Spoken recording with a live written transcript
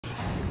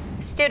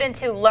Students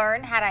who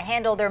learn how to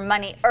handle their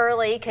money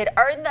early could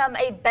earn them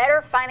a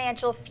better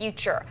financial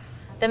future.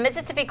 The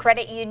Mississippi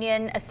Credit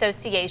Union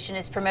Association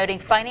is promoting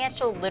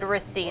financial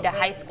literacy to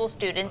high school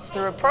students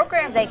through a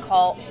program they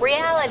call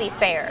Reality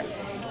Fair.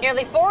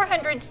 Nearly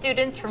 400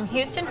 students from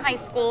Houston High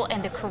School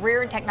and the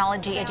Career and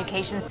Technology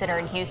Education Center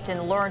in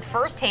Houston learned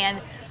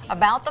firsthand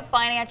about the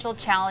financial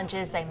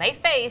challenges they may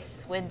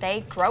face when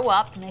they grow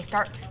up and they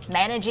start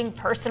managing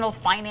personal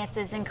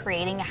finances and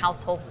creating a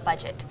household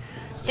budget.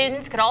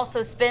 Students could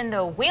also spin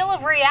the Wheel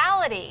of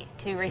Reality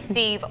to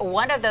receive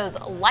one of those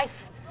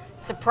life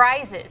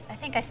surprises. I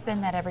think I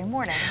spin that every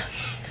morning.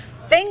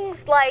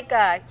 Things like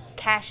a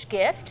cash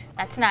gift,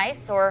 that's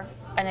nice, or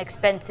an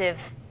expensive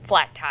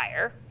flat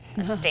tire,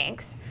 that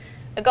stinks.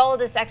 The goal of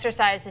this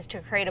exercise is to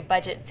create a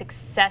budget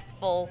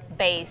successful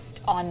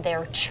based on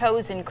their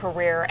chosen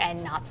career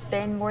and not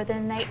spend more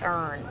than they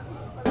earn.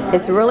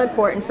 It's real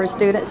important for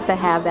students to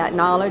have that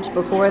knowledge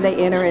before they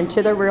enter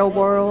into the real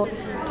world,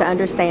 to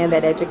understand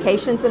that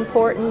education's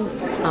important.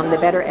 The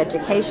better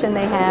education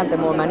they have, the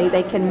more money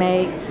they can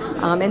make,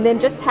 and then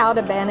just how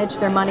to manage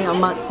their money on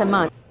month to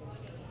month.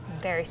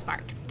 Very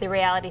smart. The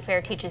Reality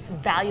Fair teaches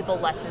valuable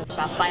lessons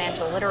about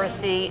financial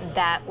literacy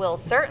that will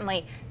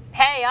certainly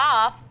pay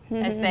off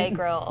as they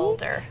grow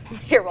older.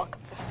 You're welcome.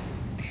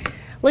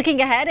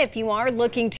 Looking ahead, if you are looking to